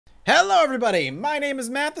Hello everybody, my name is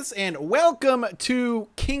Mathis and welcome to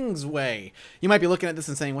Kingsway. You might be looking at this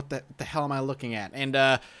and saying, what the hell am I looking at? And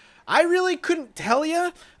I really couldn't tell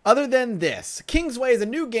you other than this. Kingsway is a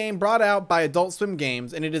new game brought out by Adult Swim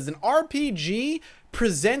Games, and it is an RPG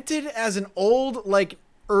presented as an old, like,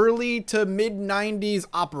 early to mid-90s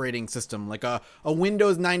operating system, like a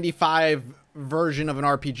Windows 95 version of an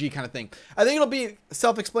RPG kind of thing. I think it'll be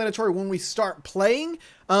self-explanatory when we start playing,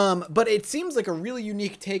 but it seems like a really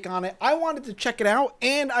unique take on it. I wanted to check it out,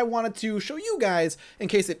 and I wanted to show you guys in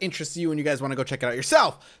case it interests you and you guys want to go check it out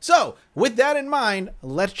yourself. So, with that in mind,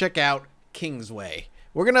 let's check out Kingsway.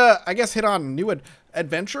 We're gonna, I guess, hit on new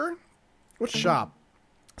adventure. What's shop?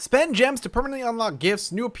 Spend gems to permanently unlock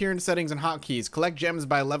gifts, new appearance settings, and hotkeys. Collect gems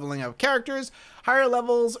by leveling up characters. Higher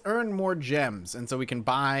levels earn more gems. And so we can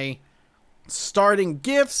buy starting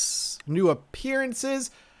gifts, new appearances.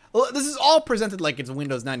 This is all presented like it's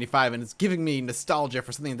Windows 95, and it's giving me nostalgia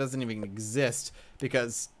for something that doesn't even exist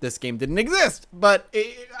because this game didn't exist. But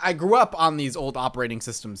I grew up on these old operating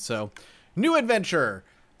systems, so new adventure.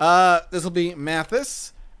 This will be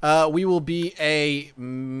Mathis. We will be a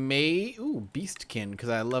beastkin, because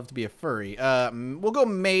I love to be a furry. We'll go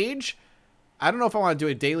mage. I don't know if I want to do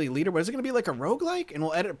a daily leader, but is it going to be like a roguelike? And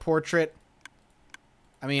we'll edit portrait.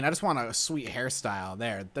 I mean, I just want a sweet hairstyle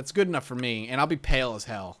there. That's good enough for me. And I'll be pale as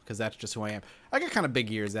hell, because that's just who I am. I got kind of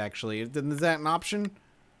big ears, actually. Is that an option?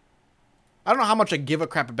 I don't know how much I give a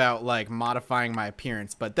crap about, like, modifying my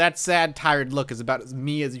appearance, but that sad, tired look is about as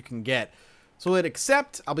me as you can get. So we'll hit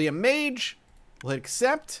accept. I'll be a mage. We'll hit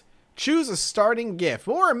accept. Choose a starting gift.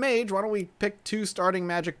 Or a mage. Why don't we pick 2 starting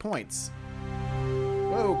magic points?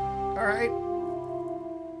 Whoa. Alright.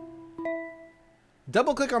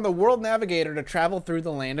 Double click on the world navigator to travel through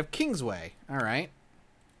the land of Kingsway. Alright.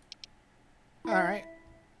 Alright.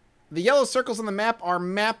 The yellow circles on the map are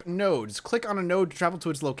map nodes. Click on a node to travel to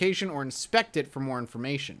its location or inspect it for more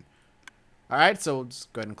information. Alright, so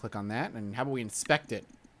just go ahead and click on that. And how about we inspect it?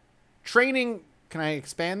 Training. Can I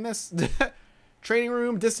expand this? Training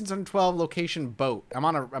room, distance 112, location boat. I'm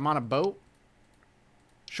on a boat.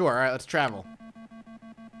 Sure, all right, let's travel.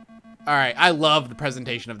 All right, I love the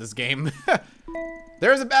presentation of this game.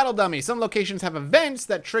 There is a battle dummy. Some locations have events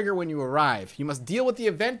that trigger when you arrive. You must deal with the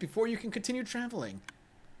event before you can continue traveling.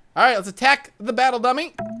 All right, let's attack the battle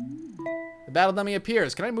dummy. The battle dummy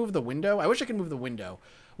appears. Can I move the window? I wish I could move the window.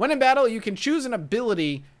 When in battle, you can choose an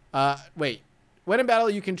ability. When in battle,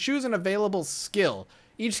 you can choose an available skill.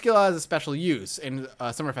 Each skill has a special use, and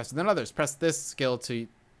some are faster than others. Press this skill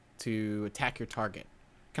to attack your target.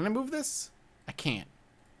 Can I move this? I can't.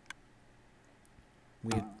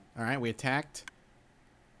 All right, we attacked.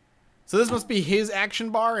 So this must be his action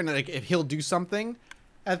bar, and like if he'll do something,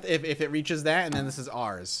 if it reaches that, and then this is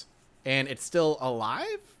ours, and it's still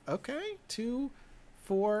alive. Okay, 2,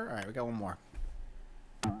 4. All right, we got one more.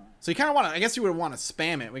 So you kind of want to. I guess you would want to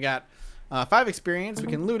spam it. We got 5 experience. We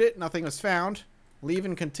can loot it. Nothing was found. Leave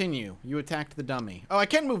and continue. You attacked the dummy. Oh, I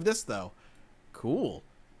can move this, though. Cool.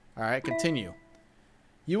 All right, continue.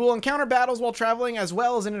 You will encounter battles while traveling as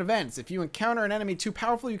well as in events. If you encounter an enemy too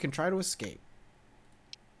powerful, you can try to escape.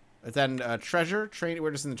 Is that a treasure?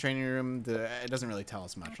 We're just in the training room. It doesn't really tell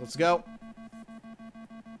us much. Let's go.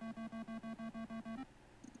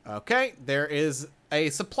 Okay, there is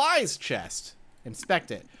a supplies chest.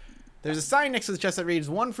 Inspect it. There's a sign next to the chest that reads,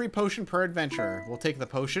 1 free potion per adventurer. We'll take the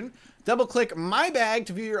potion. Double click my bag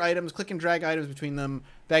to view your items. Click and drag items between them.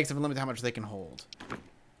 Bags have a limit to how much they can hold.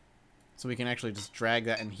 So we can actually just drag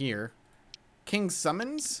that in here. King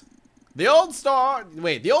summons. The old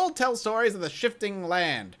tell stories of the shifting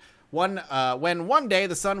land. When one day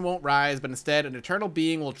the sun won't rise, but instead an eternal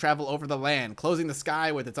being will travel over the land, closing the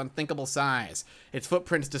sky with its unthinkable size. Its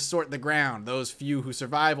footprints distort the ground. Those few who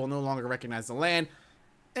survive will no longer recognize the land,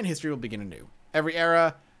 and history will begin anew. Every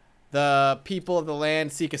era, the people of the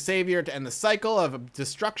land seek a savior to end the cycle of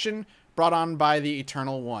destruction brought on by the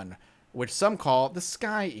Eternal One, which some call the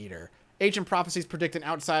Sky Eater. Ancient prophecies predict an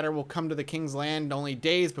outsider will come to the king's land only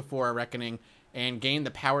days before a reckoning and gain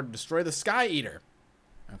the power to destroy the Sky Eater.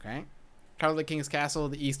 Okay. Travel to the king's castle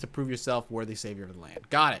of the east to prove yourself worthy savior of the land.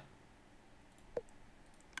 Got it.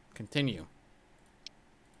 Continue.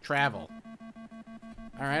 Travel.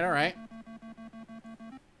 All right, all right.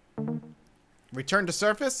 Return to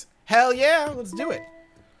surface? Hell yeah, let's do it.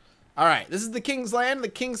 Alright, this is the king's land. The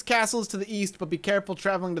king's castle is to the east, but be careful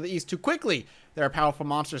traveling to the east too quickly. There are powerful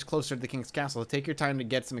monsters closer to the king's castle. Take your time to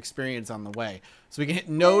get some experience on the way. So we can hit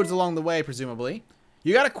nodes along the way, presumably.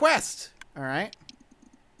 You got a quest. Alright.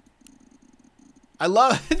 I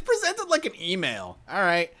love it's presented like an email.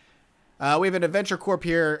 Alright. We have an adventure corp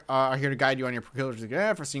here, here to guide you on your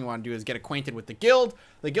pilgrimage. First thing you want to do is get acquainted with the guild.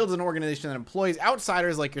 The guild is an organization that employs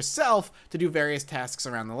outsiders like yourself to do various tasks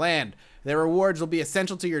around the land. Their rewards will be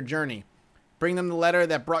essential to your journey. Bring them the letter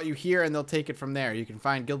that brought you here, and they'll take it from there. You can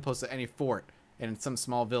find guild posts at any fort and in some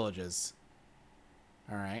small villages.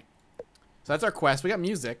 All right. So that's our quest. We got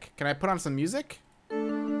music. Can I put on some music?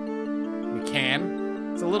 We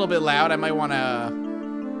can. It's a little bit loud. I might want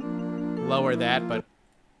to lower that, but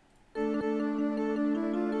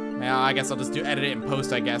now I guess I'll just edit it in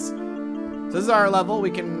post, I guess. So this is our level.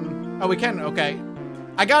 We can. Oh, we can. Okay.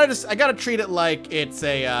 I gotta treat it like it's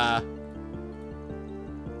a.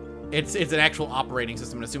 It's an actual operating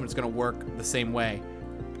system and assume it's gonna work the same way.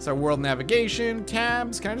 So world navigation,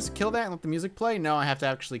 tabs. Can I just kill that and let the music play? No, I have to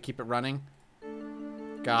actually keep it running.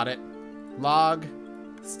 Got it. Log,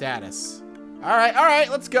 status. All right,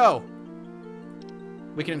 let's go.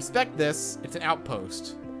 We can inspect this. It's an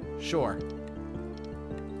outpost. Sure.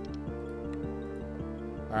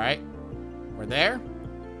 All right, we're there.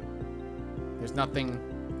 There's nothing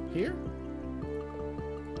here.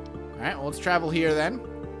 All right, well, let's travel here then.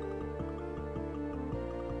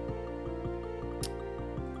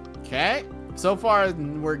 Okay, so far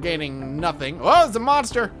we're gaining nothing. Oh, it's a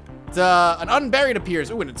monster. It's an unburied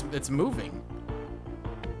appears. Ooh, and it's moving.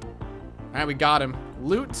 All right, we got him.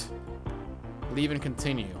 Loot, leave and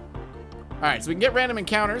continue. All right, so we can get random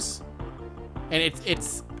encounters, and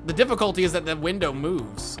it's the difficulty is that the window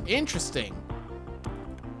moves. Interesting.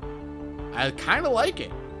 I kind of like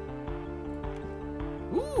it.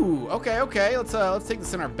 Ooh, okay. Let's take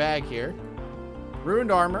this in our bag here.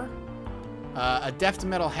 Ruined armor. A deft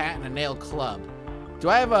metal hat and a nail club. Do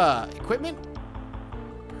I have equipment?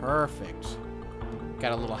 Perfect.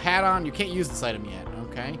 Got a little hat on. You can't use this item yet.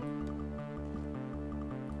 Okay.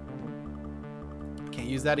 Can't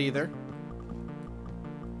use that either.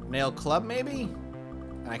 Nail club maybe?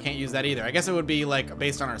 And I can't use that either. I guess it would be like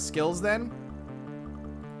based on our skills then.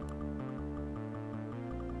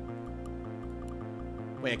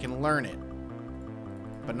 Wait, I can learn it.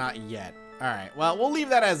 But not yet. Alright, well, we'll leave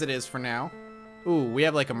that as it is for now. Ooh, we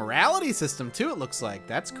have like a morality system too, it looks like.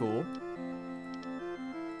 That's cool.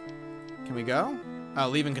 Can we go? Oh,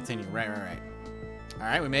 leave and continue. Right.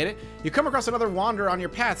 Alright, we made it. You come across another wanderer on your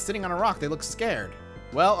path sitting on a rock. They look scared.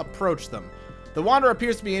 Well, approach them. The wanderer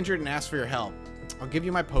appears to be injured and asks for your help. I'll give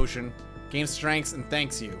you my potion, gain strength, and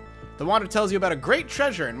thanks you. The wanderer tells you about a great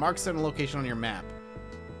treasure and marks it in a location on your map.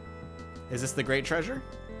 Is this the great treasure?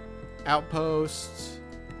 Outpost.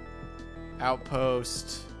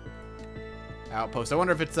 Outpost. Outpost. I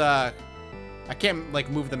wonder if it's, I can't, like,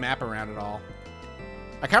 move the map around at all.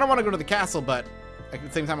 I kind of want to go to the castle, but at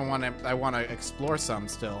the same time, I want to explore some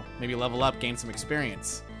still. Maybe level up, gain some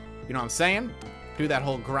experience. You know what I'm saying? Do that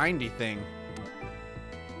whole grindy thing.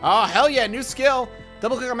 Oh, hell yeah, new skill.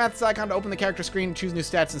 Double click on Matt's icon to open the character screen, choose new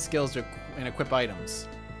stats and skills and equip items.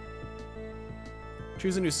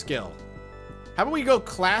 Choose a new skill. How about we go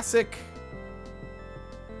classic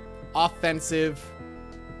offensive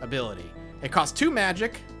ability? It costs 2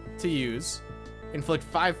 magic to use. Inflict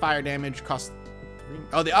 5 fire damage, costs 3.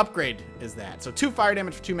 Oh, the upgrade is that. So 2 fire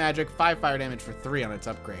damage for 2 magic, 5 fire damage for 3 on its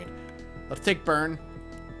upgrade. Let's take burn.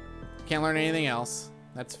 Can't learn anything else.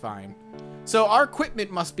 That's fine. So our equipment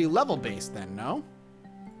must be level based then, no?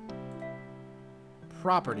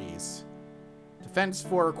 Properties. Defense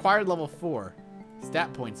 4, required level 4.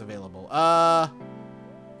 Stat points available. Why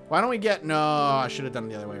don't we get... No, I should have done it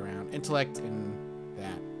the other way around. Intellect and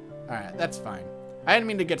that. Alright, that's fine. I didn't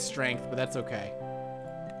mean to get strength, but that's okay.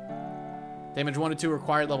 Damage 1 to 2,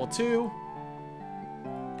 required level 2.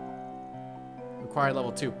 Required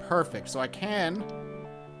level 2, perfect. So I can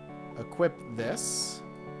equip this.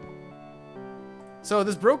 So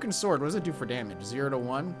this broken sword, what does it do for damage? 0 to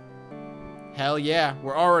 1? Hell yeah,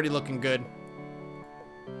 we're already looking good.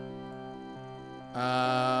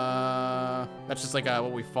 That's just like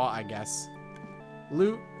what we fought, I guess.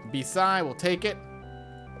 Loot, Bisai, we'll take it.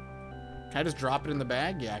 Can I just drop it in the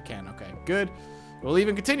bag? Yeah, I can. Okay, good. We'll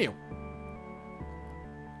even continue.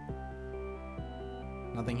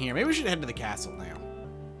 Nothing here. Maybe we should head to the castle now.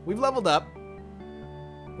 We've leveled up.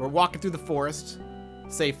 We're walking through the forest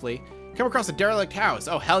safely. Come across a derelict house.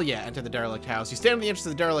 Oh, hell yeah. Enter the derelict house. You stand on the entrance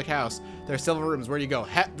of the derelict house. There are several rooms. Where do you go?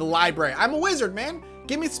 The library. I'm a wizard, man.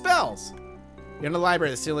 Give me spells. You're in the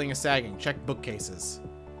library. The ceiling is sagging. Check bookcases.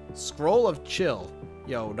 Scroll of chill.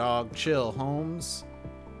 Yo, dog. Chill, Holmes.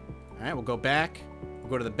 All right, we'll go back. We'll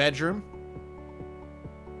go to the bedroom.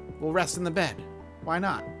 We'll rest in the bed. Why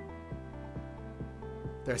not?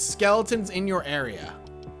 There are skeletons in your area.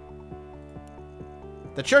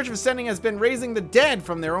 The Church of Ascending has been raising the dead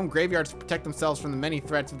from their own graveyards to protect themselves from the many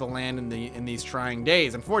threats of the land in these trying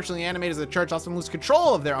days. Unfortunately, animators of the church often lose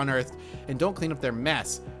control of their unearthed and don't clean up their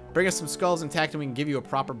mess. Bring us some skulls intact and we can give you a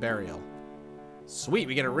proper burial. Sweet,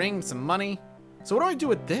 we get a ring, some money. So what do I do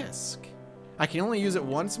with this? I can only use it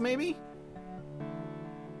once, maybe?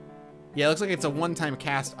 Yeah, it looks like it's a one-time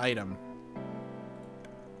cast item.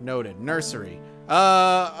 Noted. Nursery.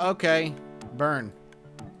 Okay. Burn.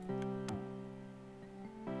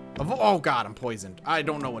 Oh god, I'm poisoned. I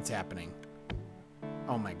don't know what's happening.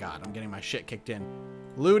 Oh my god, I'm getting my shit kicked in.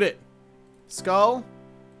 Loot it. Skull.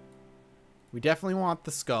 We definitely want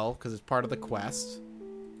the skull because it's part of the quest.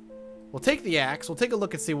 We'll take the axe. We'll take a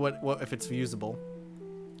look and see what if it's usable.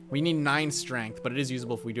 We need 9 strength, but it is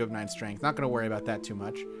usable if we do have 9 strength. Not going to worry about that too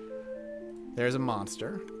much. There's a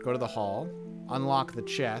monster. Go to the hall. Unlock the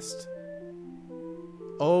chest.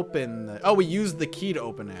 Open the... Oh, we used the key to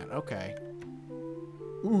open it. Okay.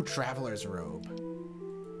 Ooh, traveler's robe.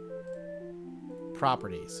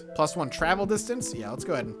 Properties. +1 travel distance. Yeah, let's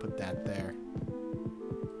go ahead and put that there.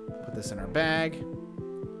 Put this in our bag.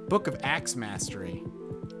 Book of Axe Mastery.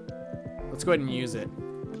 Let's go ahead and use it.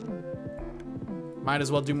 Might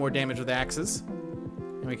as well do more damage with axes.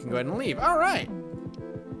 And we can go ahead and leave. All right.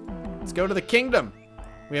 Let's go to the kingdom.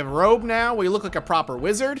 We have a robe now. We look like a proper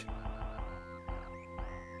wizard.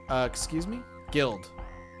 Excuse me? Guild.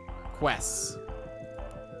 Quests.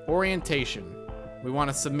 Orientation. We want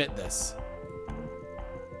to submit this.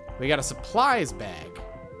 We got a supplies bag.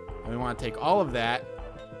 And we want to take all of that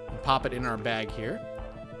and pop it in our bag here.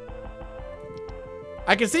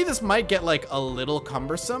 I can see this might get like a little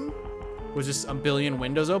cumbersome with just a billion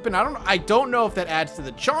windows open. I don't know if that adds to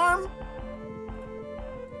the charm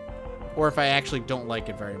or if I actually don't like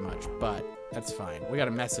it very much, but that's fine. We got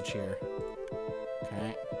a message here.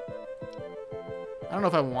 Okay. I don't know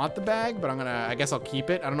if I want the bag, but I guess I'll keep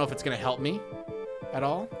it. I don't know if it's gonna help me at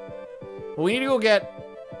all. Well, we need to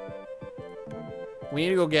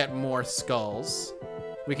go get more skulls.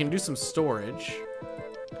 We can do some storage.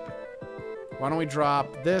 Why don't we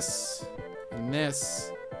drop this and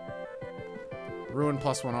this? Ruin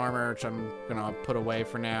 +1 armor, which I'm gonna put away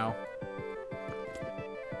for now.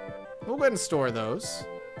 We'll go ahead and store those.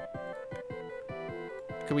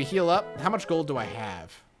 Can we heal up? How much gold do I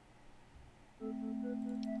have?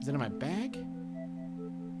 Is it in my bag?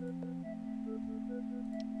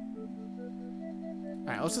 All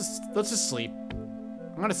right, let's just sleep.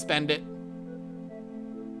 I'm gonna spend it.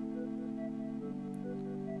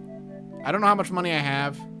 I don't know how much money I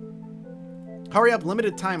have. Hurry up,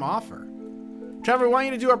 limited time offer. Traveler, we want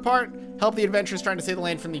you to do our part. Help the adventurers trying to save the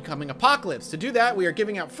land from the coming apocalypse. To do that, we are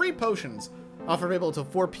giving out free potions. Offer available until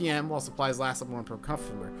 4 p.m. while supplies last up 1 per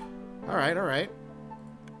customer. All right, all right.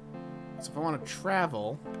 So if I want to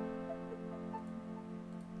travel,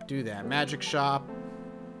 do that. Magic shop.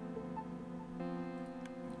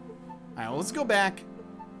 All right, well, let's go back.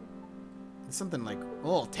 There's something like a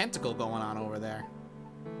little tentacle going on over there.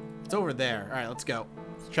 It's over there. All right, let's go.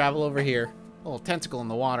 Let's travel over here. A little tentacle in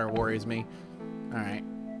the water worries me. All right.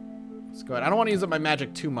 Let's go ahead. I don't want to use up my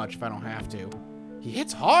magic too much if I don't have to. He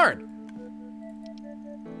hits hard.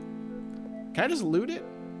 Can I just loot it?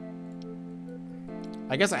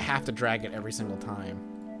 I guess I have to drag it every single time.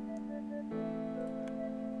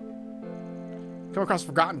 Come across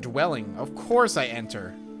forgotten dwelling. Of course I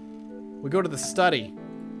enter. We go to the study.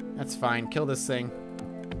 That's fine. Kill this thing.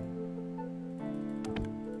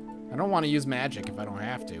 I don't want to use magic if I don't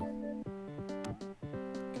have to.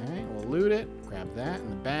 Okay, we'll loot it. Grab that in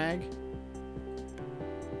the bag.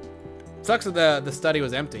 Sucks that the study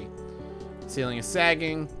was empty. Ceiling is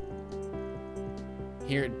sagging.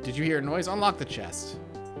 Here, did you hear a noise? Unlock the chest.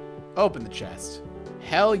 Open the chest.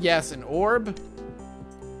 Hell yes, an orb.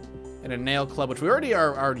 And a nail club, which we already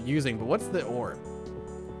are using, but what's the orb?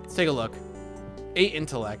 Let's take a look. 8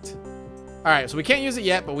 intellect. Alright, so we can't use it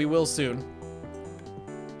yet, but we will soon.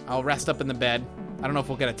 I'll rest up in the bed. I don't know if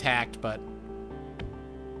we'll get attacked, but...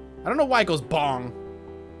 I don't know why it goes bong.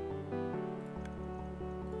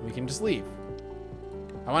 We can just leave.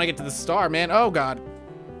 I want to get to the star, man. Oh, God.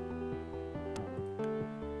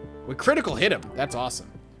 We critical hit him. That's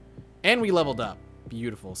awesome. And we leveled up.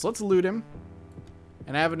 Beautiful. So let's loot him.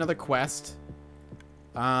 And I have another quest.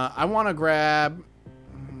 I want to grab...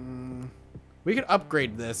 we could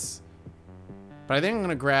upgrade this. But I think I'm going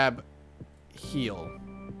to grab heal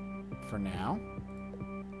for now.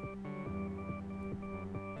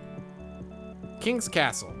 King's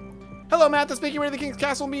Castle. Hello, Matt. Speaking of the King's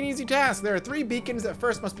Castle will be an easy task. There are 3 beacons that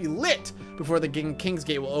first must be lit before the King's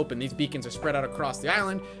Gate will open. These beacons are spread out across the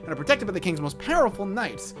island and are protected by the King's most powerful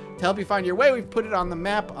knights. To help you find your way, we've put it on the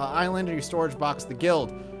map island in your storage box, the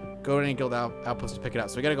guild. Go to any guild outpost to pick it up.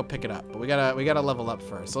 So we gotta go pick it up, but we gotta level up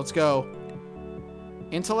first. So let's go.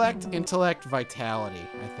 Intellect, vitality,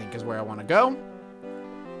 I think is where I want to go.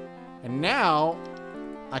 And now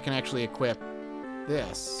I can actually equip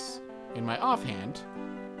this in my offhand.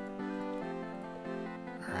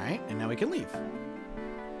 Alright, and now we can leave.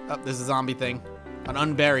 Oh, there's a zombie thing. An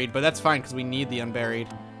unburied, but that's fine because we need the unburied.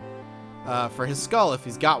 For his skull, if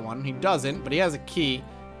he's got one. He doesn't, but he has a key.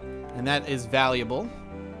 And that is valuable.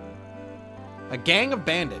 A gang of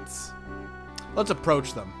bandits. Let's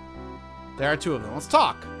approach them. There are 2 of them. Let's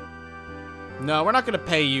talk. No, we're not going to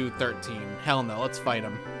pay you 13. Hell no, let's fight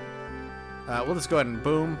them. We'll just go ahead and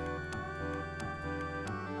boom.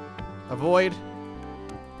 Avoid.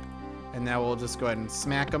 And now we'll just go ahead and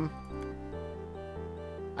smack them.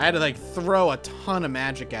 I had to like throw a ton of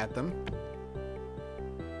magic at them.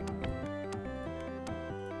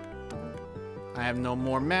 I have no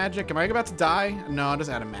more magic. Am I about to die? No, I'm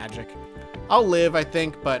just out of magic. I'll live, I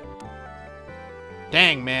think, but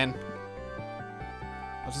dang, man.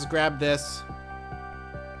 Let's just grab this.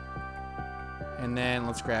 And then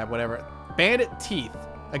let's grab whatever. Bandit teeth.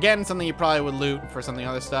 Again, something you probably would loot for something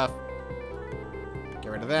other stuff.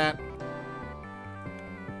 Get rid of that.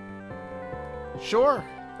 Sure.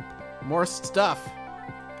 More stuff.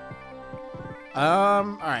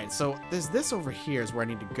 Alright, so there's this over here is where I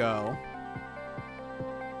need to go.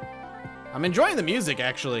 I'm enjoying the music,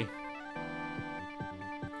 actually.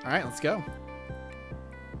 Alright, let's go.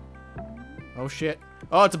 Oh, shit.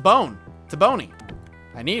 Oh, it's a bone. It's a bony.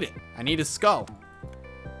 I need it. I need his skull.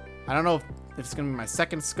 I don't know if it's going to be my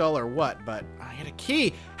second skull or what, but I get a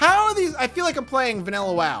key. How are these? I feel like I'm playing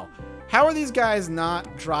Vanilla WoW. How are these guys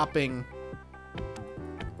not dropping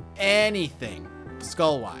anything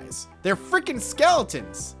skull-wise? They're freaking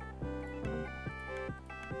skeletons.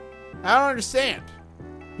 I don't understand.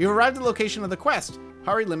 You've arrived at the location of the quest.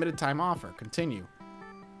 Hurry, limited time offer. Continue.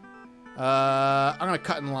 I'm going to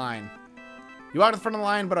cut in line. You walk to the front of the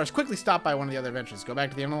line, but are quickly stopped by one of the other adventurers. Go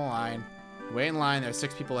back to the end of the line. Wait in line. There's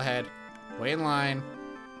 6 people ahead. Wait in line.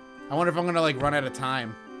 I wonder if I'm going to, like, run out of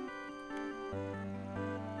time.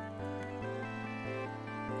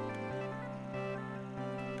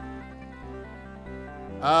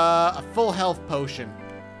 A full health potion.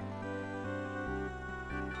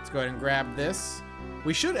 Let's go ahead and grab this.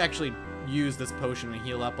 We should actually use this potion to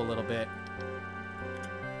heal up a little bit.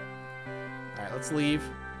 Alright, let's leave.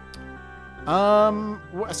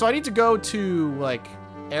 So I need to go to, like,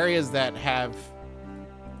 areas that have...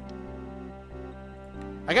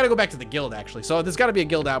 I gotta go back to the guild, actually. So there's gotta be a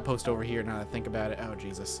guild outpost over here now that I think about it. Oh,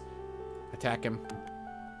 Jesus. Attack him.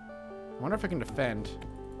 I wonder if I can defend.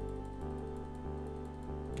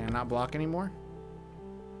 Can I not block anymore?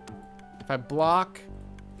 If I block...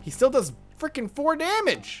 He still does freaking 4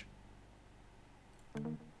 damage!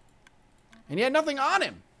 And he had nothing on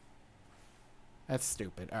him! That's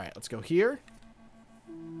stupid. Alright, let's go here.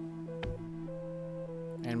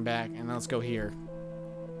 And back, and then let's go here.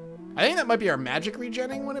 I think that might be our magic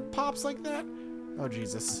regenning when it pops like that. Oh,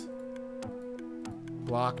 Jesus.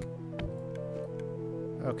 Block.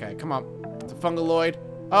 Okay, come on. It's a fungaloid.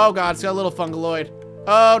 Oh, God, it's got a little fungaloid.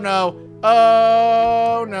 Oh, no.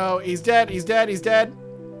 Oh, no. He's dead. He's dead. He's dead.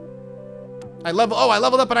 I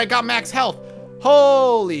leveled up and I got max health.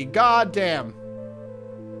 Holy goddamn.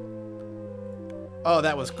 Oh,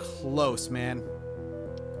 that was close, man.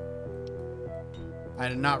 I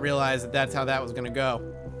did not realize that that's how that was going to go.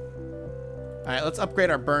 Alright, let's upgrade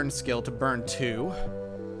our burn skill to burn 2.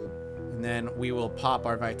 And then we will pop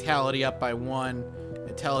our vitality up by 1,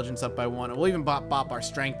 intelligence up by 1, and we'll even bop our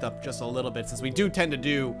strength up just a little bit, since we do tend to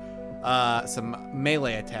do some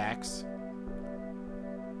melee attacks.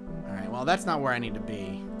 Alright, well, that's not where I need to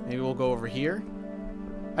be. Maybe we'll go over here.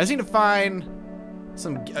 I just need to find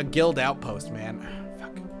a guild outpost, man.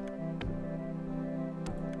 Fuck.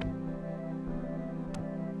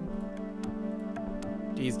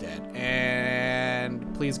 He's dead.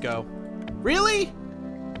 And please go. Really?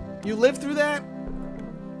 You lived through that?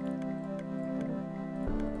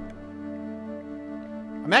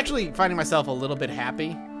 I'm actually finding myself a little bit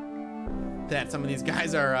happy that some of these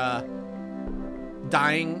guys are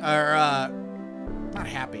dying, or not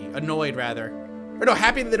happy, annoyed rather. Or no,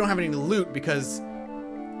 happy that they don't have any loot, because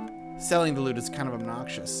selling the loot is kind of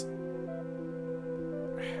obnoxious.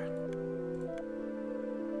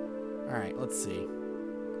 Alright, let's see.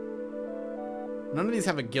 None of these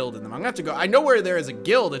have a guild in them. I'm gonna have to go. I know where there is a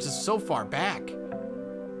guild, it's just so far back.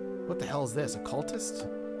 What the hell is this? A cultist?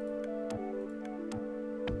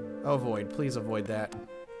 Oh, avoid. Please avoid that.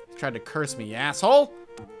 He tried to curse me, you asshole!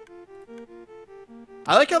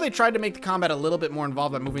 I like how they tried to make the combat a little bit more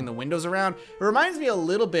involved by moving the windows around. It reminds me a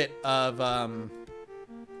little bit of, what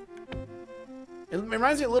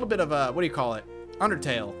do you call it?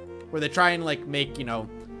 Undertale. Where they try and, like, make, you know,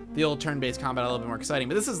 the old turn-based combat a little bit more exciting.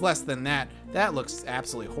 But this is less than that. That looks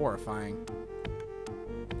absolutely horrifying.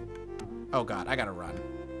 Oh, God. I gotta run.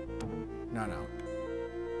 No.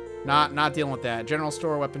 Not dealing with that. General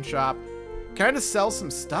store, weapon shop. Can I just sell some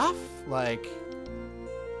stuff? Like...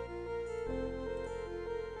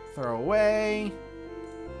 Throw away.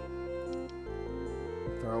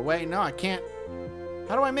 Throw away. No, I can't.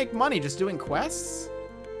 How do I make money? Just doing quests?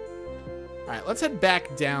 Alright, let's head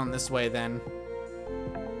back down this way then.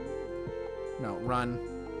 No, run.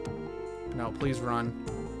 No, please run.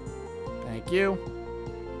 Thank you.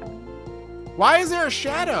 Why is there a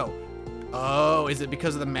shadow? Oh, is it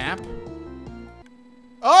because of the map?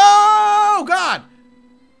 Oh, God!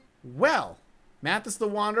 Well, Mathis the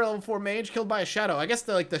Wanderer, level 4 mage, killed by a shadow. I guess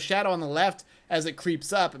the shadow on the left, as it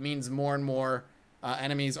creeps up, it means more and more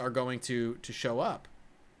enemies are going to show up.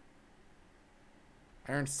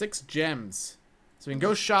 I earned 6 gems. So we can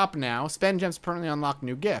go shop now. Spend gems to permanently unlock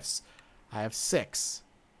new gifts. I have 6.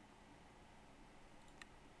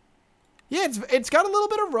 Yeah, it's got a little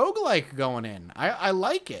bit of roguelike going in. I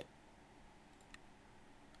like it.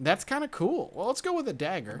 That's kind of cool. Well, let's go with a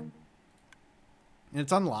dagger. And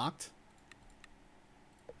it's unlocked.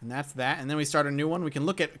 And that's that. And then we start a new one. We can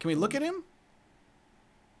look at... Can we look at him?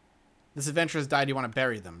 This adventurer has died. Do you want to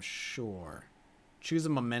bury them? Sure. Choose a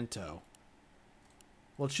memento.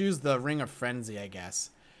 We'll choose the Ring of Frenzy, I guess.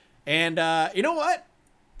 And you know what?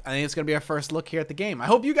 I think it's going to be our first look here at the game. I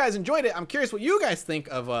hope you guys enjoyed it. I'm curious what you guys think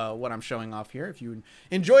of what I'm showing off here. If you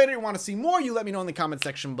enjoyed it or want to see more, you let me know in the comment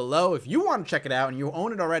section below. If you want to check it out and you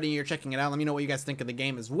own it already and you're checking it out, let me know what you guys think of the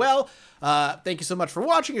game as well. Thank you so much for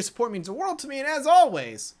watching. Your support means the world to me. And as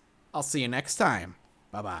always, I'll see you next time.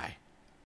 Bye-bye.